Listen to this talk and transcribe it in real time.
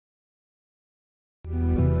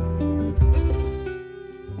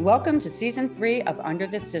Welcome to Season 3 of Under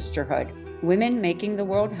the Sisterhood, Women Making the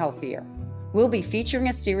World Healthier. We'll be featuring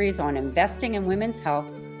a series on investing in women's health,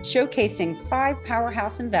 showcasing 5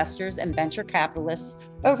 powerhouse investors and venture capitalists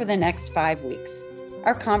over the next 5 weeks.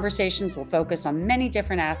 Our conversations will focus on many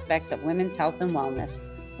different aspects of women's health and wellness.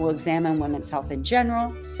 We'll examine women's health in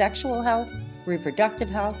general, sexual health, reproductive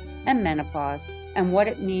health, and menopause, and what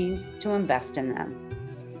it means to invest in them.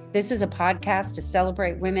 This is a podcast to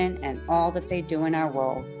celebrate women and all that they do in our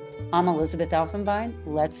world. I'm Elizabeth Elfenbein.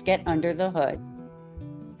 Let's get under the hood.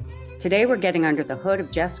 Today, we're getting under the hood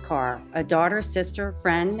of Jess Karr, a daughter, sister,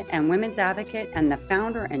 friend, and women's advocate, and the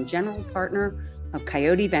founder and general partner of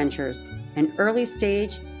Coyote Ventures, an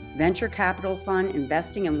early-stage venture capital fund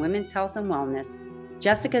investing in women's health and wellness.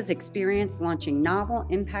 Jessica's experience launching novel,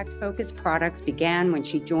 impact-focused products began when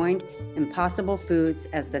she joined Impossible Foods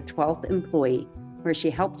as the 12th employee, where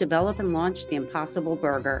she helped develop and launch the Impossible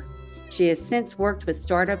Burger. She has since worked with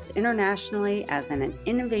startups internationally as an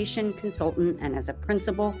innovation consultant and as a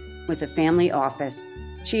principal with a family office.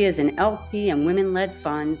 She is an LP in women-led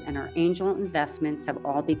funds, and her angel investments have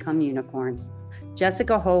all become unicorns.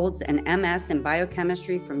 Jessica holds an MS in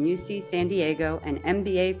biochemistry from UC San Diego, an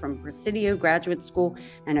MBA from Presidio Graduate School,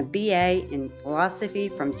 and a BA in philosophy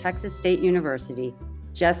from Texas State University.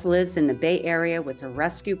 Jess lives in the Bay Area with her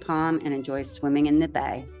rescue pom and enjoys swimming in the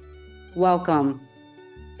bay. Welcome.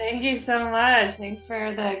 Thank you so much. Thanks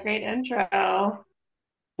for the great intro.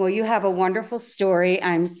 Well, you have a wonderful story.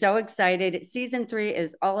 I'm so excited. Season 3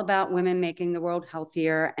 is all about women making the world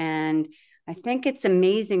healthier. And I think it's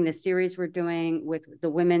amazing, the series we're doing with the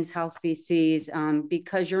Women's Health VCs,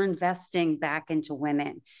 because you're investing back into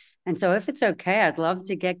women. And so if it's okay, I'd love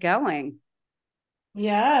to get going.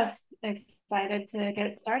 Yes, excited to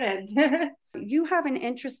get started. You have an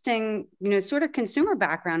interesting, sort of consumer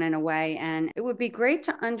background in a way, and it would be great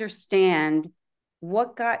to understand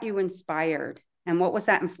what got you inspired and what was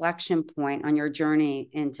that inflection point on your journey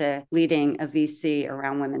into leading a VC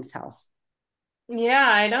around women's health.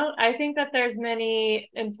 Yeah, I think that there's many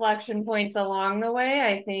inflection points along the way.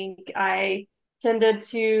 I think I tended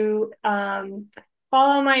to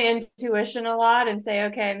follow my intuition a lot and say,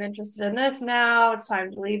 okay, I'm interested in this now. It's time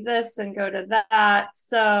to leave this and go to that.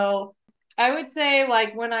 So I would say,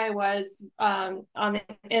 like, when I was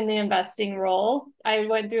in the investing role, I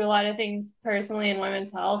went through a lot of things personally in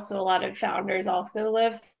women's health. So a lot of founders also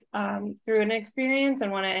live through an experience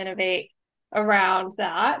and want to innovate around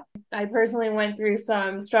that. I personally went through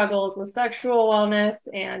some struggles with sexual wellness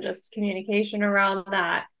and just communication around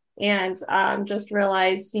that. And just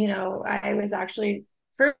realized, I was actually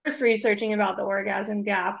first researching about the orgasm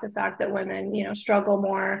gap, the fact that women, struggle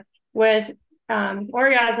more with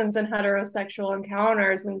orgasms and heterosexual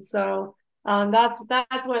encounters. And so that's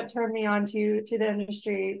what turned me on to the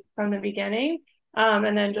industry from the beginning.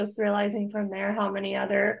 And then just realizing from there how many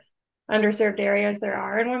other underserved areas there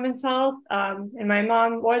are in women's health. And my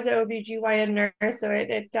mom was an OBGYN nurse, so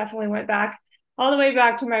it definitely went back all the way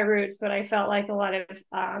back to my roots, but I felt like a lot of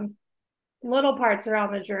little parts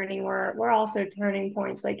around the journey were also turning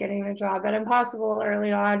points, like getting the job at Impossible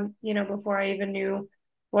early on, before I even knew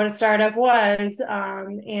what a startup was.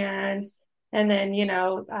 And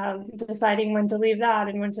then, deciding when to leave that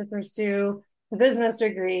and when to pursue a business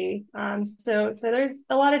degree. So there's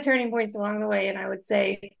a lot of turning points along the way. And I would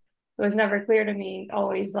say it was never clear to me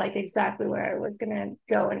always, like, exactly where I was going to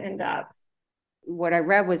go and end up. What I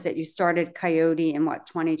read was that you started Coyote in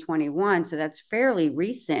 2021. So that's fairly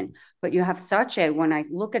recent, but you have when I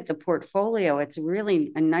look at the portfolio, it's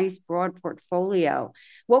really a nice broad portfolio.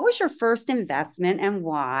 What was your first investment and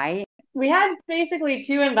why? We had basically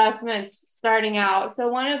 2 investments starting out. So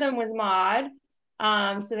one of them was Mod.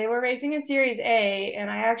 So they were raising a Series A, and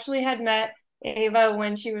I actually had met Ava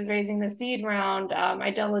when she was raising the seed round.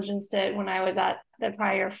 I diligenced it when I was at the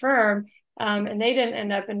prior firm, and they didn't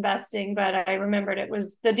end up investing, but I remembered it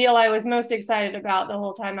was the deal I was most excited about the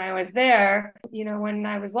whole time I was there. When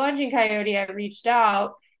I was launching Coyote, I reached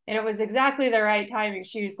out, and it was exactly the right timing.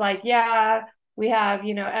 She was like, yeah, we have,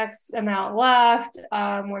 X amount left.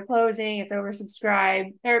 We're closing. It's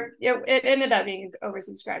oversubscribed. Or it ended up being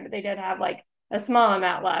oversubscribed, but they did have like a small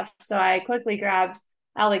amount left. So I quickly grabbed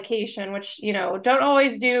allocation, which, don't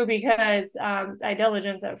always do because I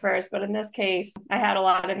diligence at first. But in this case, I had a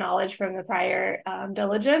lot of knowledge from the prior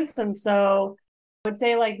diligence. And so I would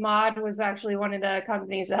say, like, Mod was actually one of the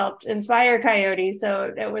companies that helped inspire Coyote.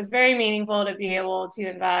 So it was very meaningful to be able to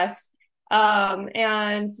invest.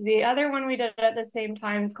 And the other one we did at the same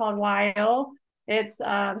time is called Weil. It's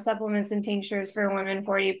supplements and tinctures for women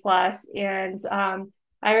 40 plus. And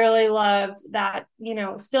I really loved that,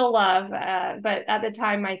 still love, but at the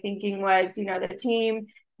time my thinking was, the team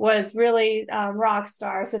was really rock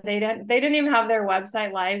star. So they didn't even have their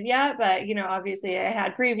website live yet, but obviously I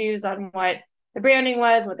had previews on what the branding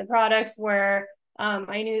was, what the products were.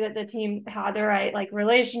 I knew that the team had the right like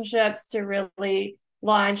relationships to really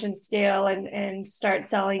launch and scale and start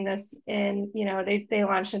selling this in, they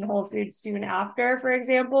launched in Whole Foods soon after, for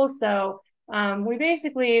example. So we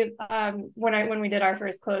basically when we did our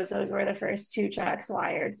first close, those were the first two checks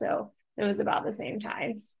wired. So it was about the same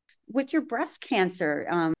time. With your breast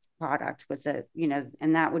cancer product, with the,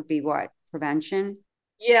 and that would be what, prevention?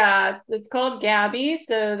 Yeah, it's called Gabby.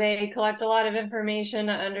 So they collect a lot of information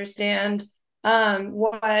to understand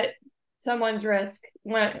what someone's risk,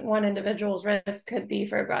 one individual's risk could be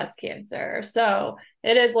for breast cancer. So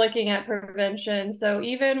it is looking at prevention. So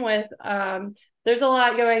even with there's a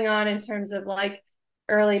lot going on in terms of like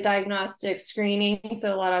early diagnostic screening.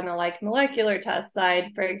 So a lot on the like molecular test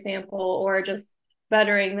side, for example, or just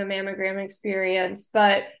bettering the mammogram experience.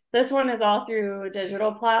 But this one is all through a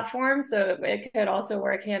digital platform, so it could also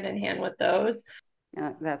work hand in hand with those.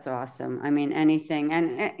 That's awesome. I mean, anything.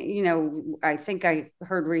 And, I think I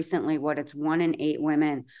heard recently what it's 1 in 8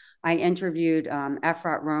 women. I interviewed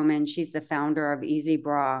Efrat Roman. She's the founder of Easy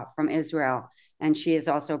Bra from Israel. And she is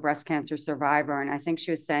also a breast cancer survivor. And I think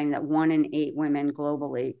she was saying that 1 in 8 women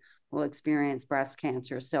globally will experience breast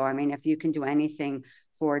cancer. So, I mean, if you can do anything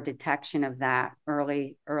for detection of that,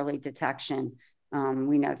 early detection,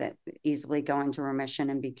 we know that easily go into remission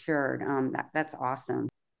and be cured. That's awesome.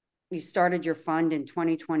 You started your fund in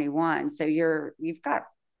 2021, so you've got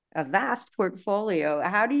a vast portfolio.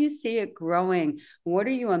 How do you see it growing? What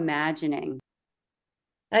are you imagining?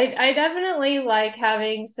 I definitely like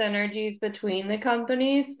having synergies between the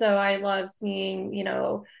companies. So I love seeing,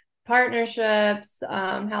 partnerships,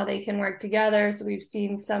 how they can work together. So we've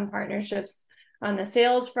seen some partnerships on the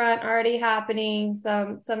sales front already happening,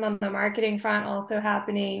 some on the marketing front also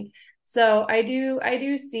happening. So I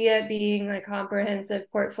do see it being a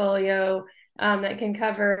comprehensive portfolio that can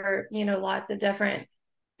cover, lots of different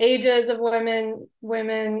ages of women,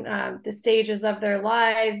 the stages of their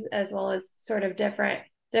lives, as well as sort of different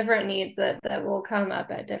needs that will come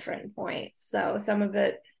up at different points. So some of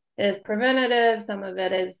it is preventative, some of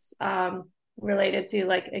it is related to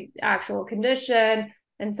like an actual condition,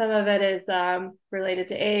 and some of it is related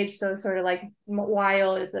to age. So sort of like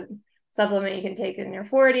Weil is a supplement you can take in your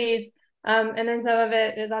 40s. And then some of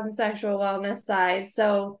it is on the sexual wellness side.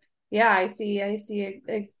 So yeah, I see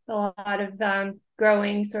a lot of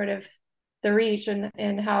growing sort of the reach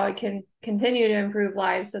and how it can continue to improve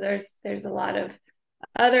lives. So there's a lot of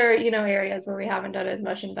other areas where we haven't done as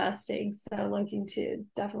much investing. So looking to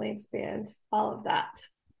definitely expand all of that.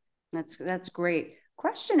 That's great.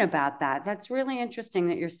 Question about that. That's really interesting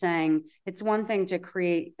that you're saying it's one thing to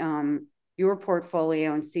create your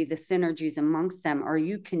portfolio and see the synergies amongst them. Are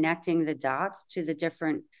you connecting the dots to the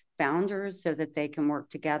different founders so that they can work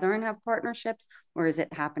together and have partnerships, or is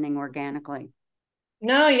it happening organically?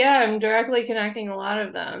 No, yeah, I'm directly connecting a lot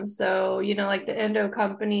of them. So, like the endo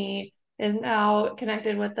company is now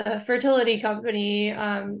connected with the fertility company,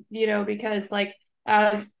 because like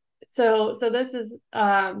as so this is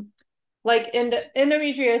like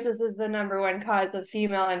endometriosis is the number one cause of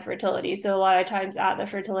female infertility. So a lot of times at the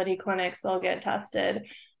fertility clinics, they'll get tested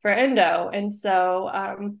for endo. And so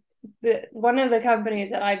one of the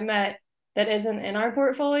companies that I've met that isn't in our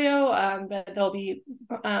portfolio, but they'll be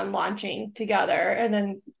launching together. And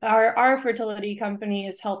then our fertility company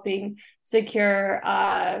is helping secure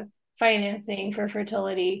financing for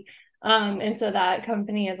fertility. And so that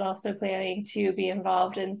company is also planning to be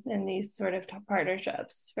involved in these sort of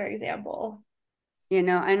partnerships, for example. And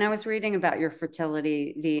I was reading about your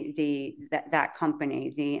fertility, that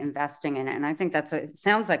company, the investing in it, and I think it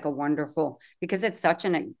sounds like a wonderful, because it's such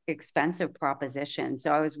an expensive proposition.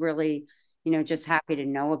 So I was really, just happy to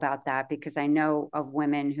know about that, because I know of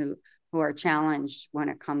women who are challenged when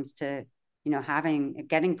it comes to,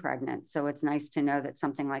 getting pregnant. So it's nice to know that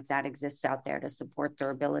something like that exists out there to support their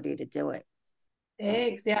ability to do it.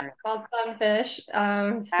 Eggs, yeah, it's called sunfish.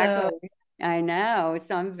 So Exactly. I know,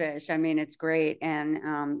 sunfish. I mean, it's great.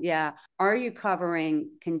 And yeah, are you covering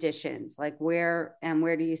conditions? Like where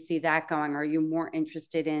do you see that going? Are you more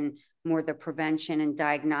interested in more the prevention and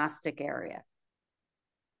diagnostic area?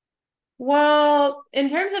 well, in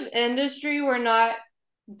terms of industry, we're not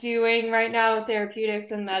doing right now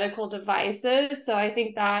therapeutics and medical devices. So I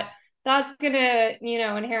think that that's going to,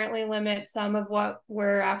 inherently limit some of what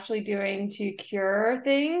we're actually doing to cure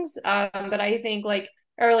things. But I think like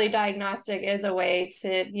early diagnostic is a way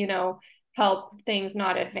to, help things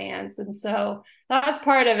not advance. And so that's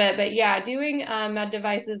part of it. But yeah, doing med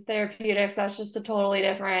devices, therapeutics, that's just a totally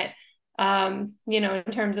different in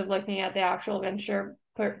terms of looking at the actual venture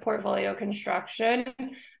portfolio construction,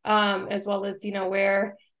 as well as,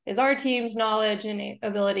 where is our team's knowledge and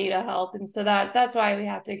ability to help. And so that's why we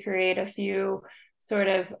have to create a few sort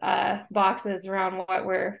of boxes around what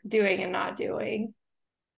we're doing and not doing.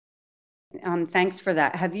 Thanks for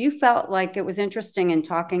that. Have you felt like it was interesting in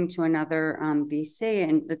talking to another VC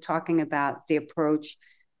and talking about the approach?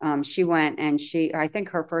 She went and I think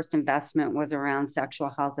her first investment was around sexual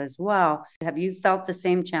health as well. Have you felt the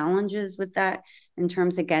same challenges with that in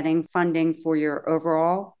terms of getting funding for your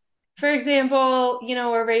overall? For example,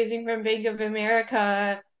 we're raising from Bank of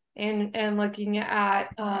America and looking at,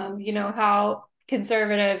 how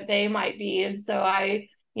conservative they might be. And so I,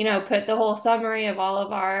 put the whole summary of all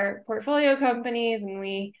of our portfolio companies, and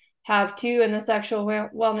we have two in the sexual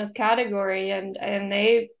wellness category, and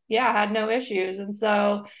they, yeah, had no issues. And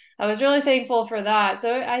so I was really thankful for that.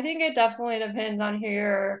 So I think it definitely depends on who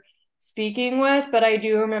you're speaking with, but I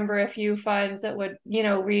do remember a few funds that would,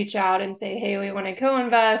 reach out and say, hey, we want to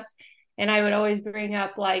co-invest. And I would always bring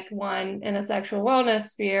up like one in the sexual wellness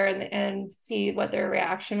sphere and see what their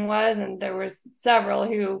reaction was. And there was several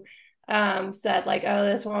who said like, oh,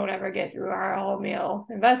 this won't ever get through our all male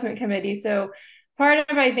investment committee. So part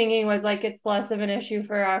of my thinking was like, it's less of an issue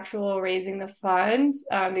for actual raising the fund,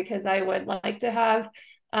 because I would like to have,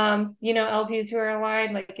 LPs who are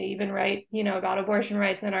aligned, like I even write, about abortion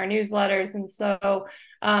rights in our newsletters. And so,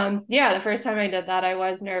 yeah, the first time I did that, I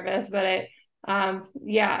was nervous, but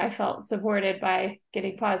yeah, I felt supported by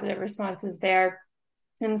getting positive responses there.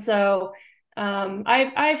 And so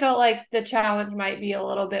I felt like the challenge might be a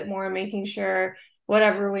little bit more making sure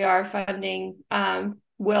whatever we are funding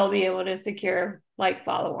will be able to secure like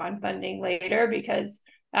follow-on funding later, because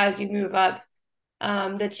as you move up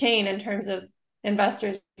the chain in terms of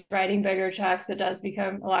investors writing bigger checks, it does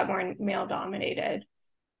become a lot more male dominated.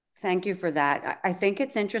 Thank you for that. I think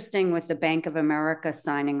it's interesting with the Bank of America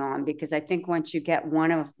signing on, because I think once you get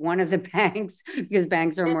one of the banks, because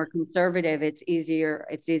banks are more conservative, it's easier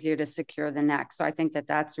to secure the next. So I think that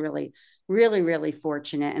that's really, really, really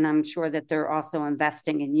fortunate, and I'm sure that they're also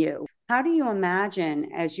investing in you. How do you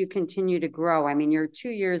imagine as you continue to grow? I mean, you're 2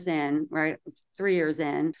 years in, right? 3 years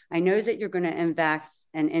in. I know that you're going to invest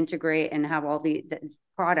and integrate and have all the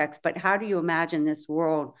products, but how do you imagine this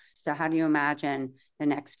world? So how do you imagine the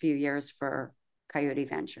next few years for Coyote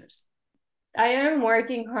Ventures? I am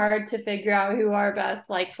working hard to figure out who our best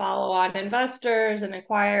like follow-on investors and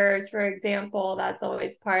acquirers, for example. That's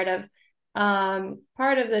always part of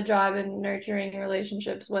the job in nurturing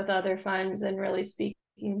relationships with other funds and really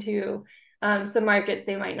speaking to some markets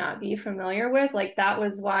they might not be familiar with. Like that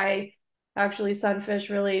was why actually Sunfish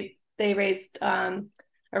really they raised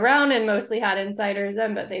around and mostly had insiders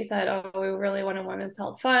in, but they said, oh, we really want a women's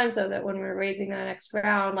health fund so that when we're raising the next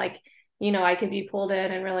round, like, I could be pulled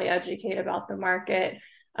in and really educate about the market.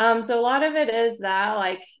 So a lot of it is that,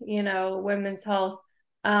 like, women's health,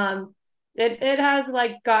 it has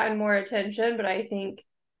like gotten more attention, but I think,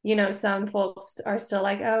 some folks are still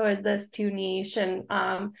like, oh, is this too niche? And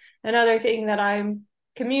another thing that I'm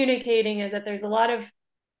communicating is that there's a lot of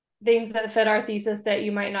things that fit our thesis that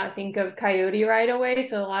you might not think of Coyote right away.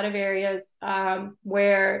 So a lot of areas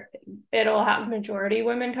where it'll have majority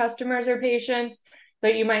women customers or patients,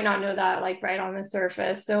 but you might not know that like right on the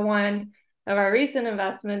surface. So one of our recent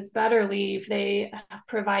investments, Better Leave, they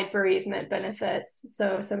provide bereavement benefits.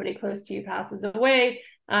 So if somebody close to you passes away,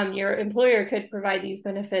 your employer could provide these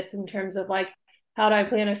benefits in terms of like, how do I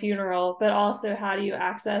plan a funeral, but also how do you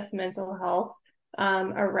access mental health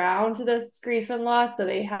around this grief and loss. So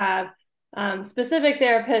they have specific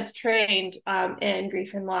therapists trained in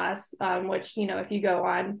grief and loss, which, if you go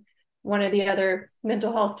on one of the other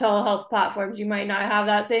mental health telehealth platforms, you might not have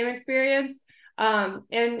that same experience. And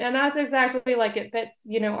that's exactly like it fits,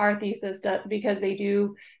 our thesis because they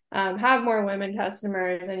do have more women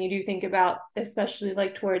customers. And you do think about, especially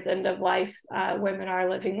like towards end of life, women are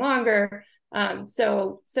living longer.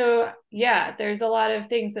 So yeah, there's a lot of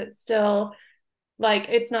things that still like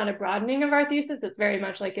it's not a broadening of our thesis, it's very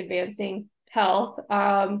much like advancing health.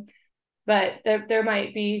 But there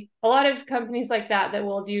might be a lot of companies like that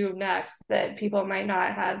we'll do next that people might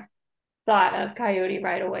not have thought of Coyote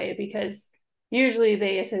right away, because usually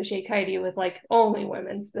they associate Coyote with like only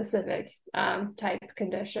women specific type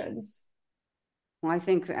conditions. Well, I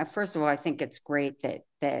think first of all, I think it's great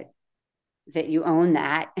that you own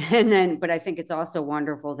that, but I think it's also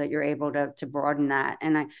wonderful that you're able to broaden that.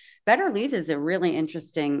 And Better Leave is a really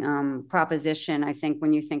interesting proposition. I think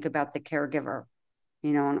when you think about the caregiver,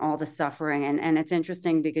 and all the suffering, and it's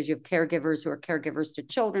interesting because you have caregivers who are caregivers to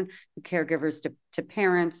children, caregivers to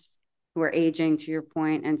parents, who are aging, to your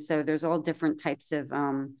point, and so there's all different types of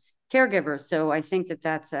caregivers. So I think that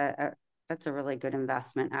that's a really good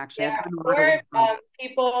investment. Actually, I've Yeah, done a lot of or work on.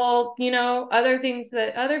 people, other things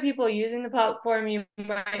that other people using the platform you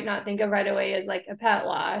might not think of right away as like a pet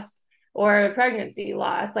loss or a pregnancy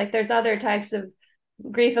loss. Like there's other types of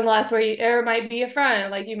grief and loss where there might be a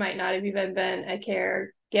friend, like you might not have even been a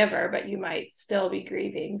caregiver, but you might still be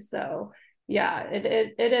grieving. So yeah,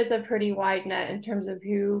 it is a pretty wide net in terms of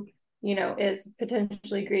who, is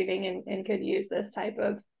potentially grieving and could use this type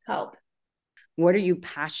of help. What are you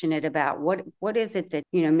passionate about? What is it that,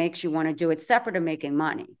 makes you want to do it separate of making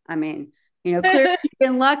money? I mean, clearly you've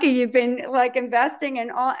been lucky. You've been like investing in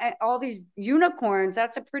all these unicorns.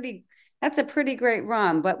 That's a pretty great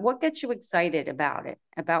run. But what gets you excited about it,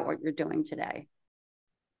 about what you're doing today?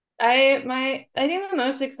 I think the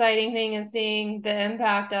most exciting thing is seeing the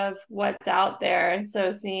impact of what's out there. And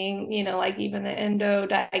so seeing, like even the endo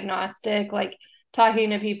diagnostic, like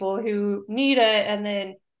talking to people who need it. And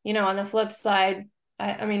then, on the flip side,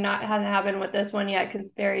 I mean, not hasn't happened with this one yet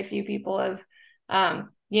because very few people have,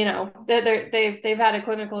 they've had a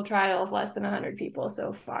clinical trial of less than 100 people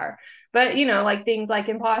so far. But, like things like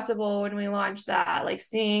Impossible when we launched that, like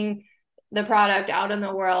seeing the product out in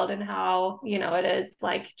the world and how it is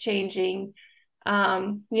like changing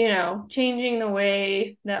the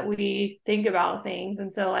way that we think about things.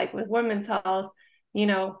 And so like with women's health,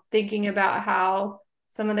 thinking about how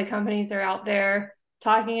some of the companies are out there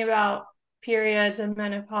talking about periods and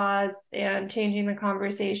menopause and changing the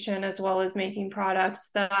conversation as well as making products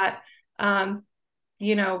that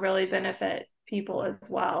really benefit people as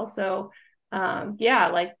well. So yeah,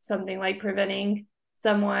 like something like preventing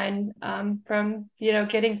someone from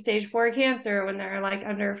getting stage 4 cancer when they're like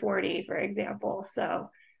under 40, for example. So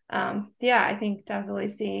yeah, I think definitely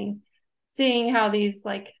seeing how these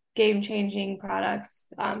like game changing products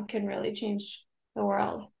can really change the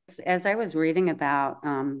world. As I was reading about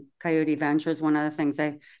Coyote Ventures, one of the things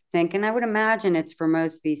I think, and I would imagine it's for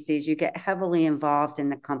most VCs, you get heavily involved in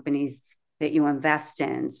the companies that you invest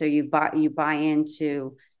in. So you buy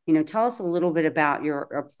into, tell us a little bit about your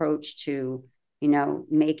approach to,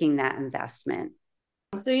 making that investment.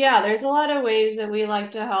 So yeah, there's a lot of ways that we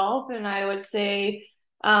like to help, and I would say,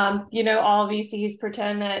 all VCs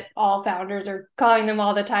pretend that all founders are calling them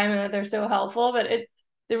all the time and that they're so helpful, but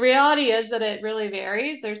the reality is that it really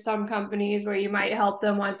varies. There's some companies where you might help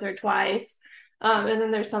them once or twice, and then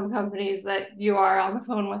there's some companies that you are on the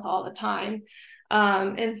phone with all the time.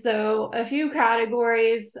 And so a few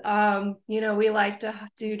categories, we like to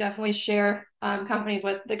do definitely share companies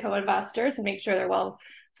with the co-investors and make sure they're well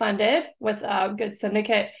funded with a good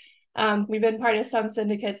syndicate. We've been part of some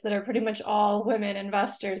syndicates that are pretty much all women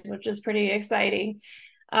investors, which is pretty exciting.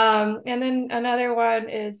 And then another one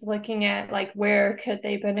is looking at like where could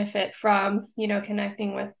they benefit from,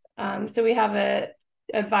 connecting with. So we have a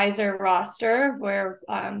advisor roster where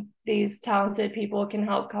these talented people can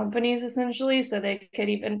help companies essentially. So they could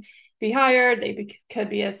even be hired. Could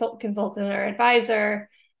be a consultant or advisor.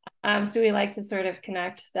 So we like to sort of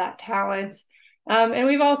connect that talent. And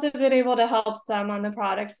we've also been able to help some on the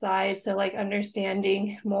product side. So like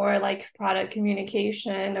understanding more like product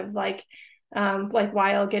communication of like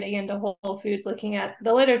while getting into Whole Foods, looking at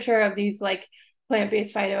the literature of these like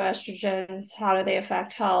plant-based phytoestrogens, how do they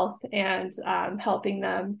affect health, and helping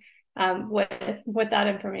them with that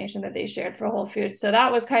information that they shared for Whole Foods. So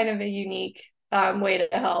that was kind of a unique way to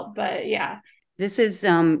help. But yeah. This is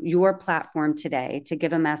your platform today to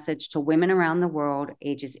give a message to women around the world,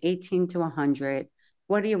 ages 18 to 100.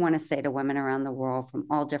 What do you want to say to women around the world from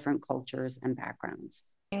all different cultures and backgrounds?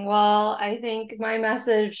 Well, I think my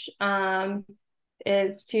message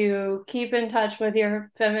is to keep in touch with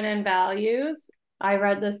your feminine values. I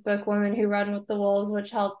read this book, Women Who Run with the Wolves,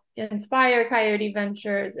 which helped inspire Coyote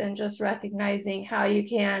Ventures, and just recognizing how you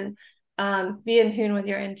can be in tune with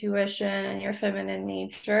your intuition and your feminine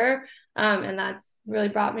nature. And that's really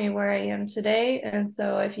brought me where I am today. And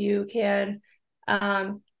so if you can,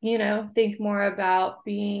 think more about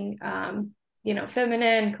being,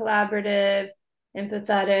 feminine, collaborative,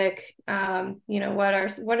 empathetic, what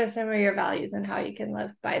are some of your values and how you can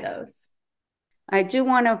live by those. I do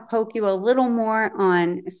want to poke you a little more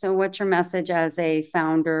on, so what's your message as a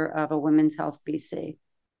founder of a women's health VC?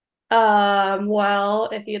 Well,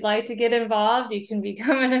 if you'd like to get involved, you can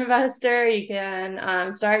become an investor. You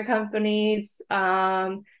can start companies. You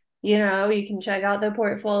can check out the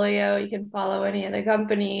portfolio. You can follow any of the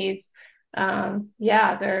companies.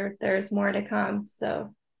 Yeah, there's more to come.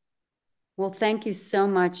 So Well, thank you so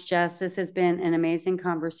much, Jess. This has been an amazing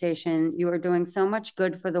conversation. You are doing so much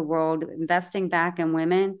good for the world, investing back in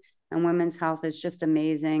women and women's health is just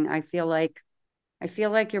amazing.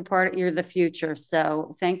 You're the future.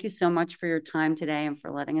 So thank you so much for your time today and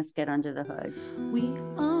for letting us get under the hood.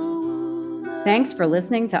 Thanks for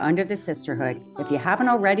listening to Under the Sisterhood. If you haven't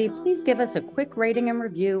already, please give us a quick rating and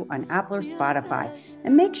review on Apple or Spotify.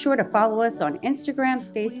 And make sure to follow us on Instagram,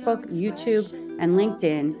 Facebook, YouTube, and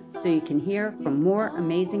LinkedIn so you can hear from more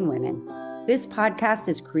amazing women. This podcast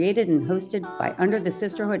is created and hosted by Under the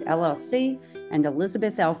Sisterhood LLC and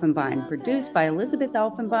Elizabeth Elfenbein, produced by Elizabeth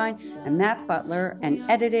Elfenbein and Matt Butler, and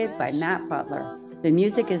edited by Matt Butler. The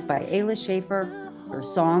music is by Ayla Schaefer, her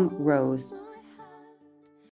song Rose.